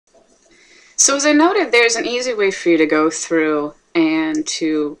So as I noted, there's an easy way for you to go through and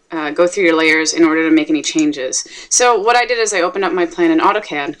to go through your layers in order to make any changes. So what I did is I opened up my plan in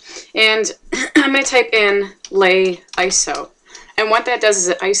Autocad, and I'm going to type in LAYISO. And what that does is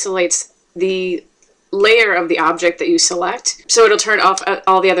it isolates the layer of the object that you select, so it'll turn off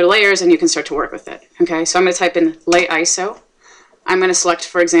all the other layers and you can start to work with it. Okay, so I'm going to type in LAYISO. I'm going to select,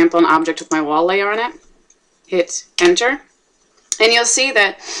 for example, an object with my wall layer on it. Hit enter. And you'll see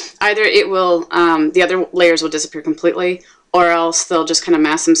that either it will, the other layers will disappear completely, or else they'll just kind of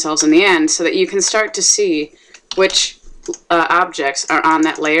mask themselves in the end, so that you can start to see which objects are on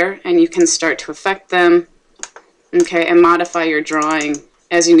that layer, and you can start to affect them, okay, and modify your drawing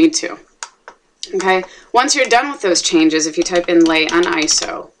as you need to. Okay, once you're done with those changes, if you type in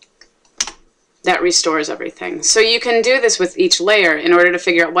LAYUNISO, that restores everything. So you can do this with each layer in order to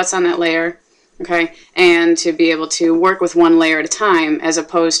figure out what's on that layer, okay, and to be able to work with one layer at a time, as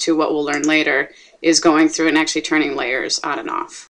opposed to what we'll learn later is going through and actually turning layers on and off.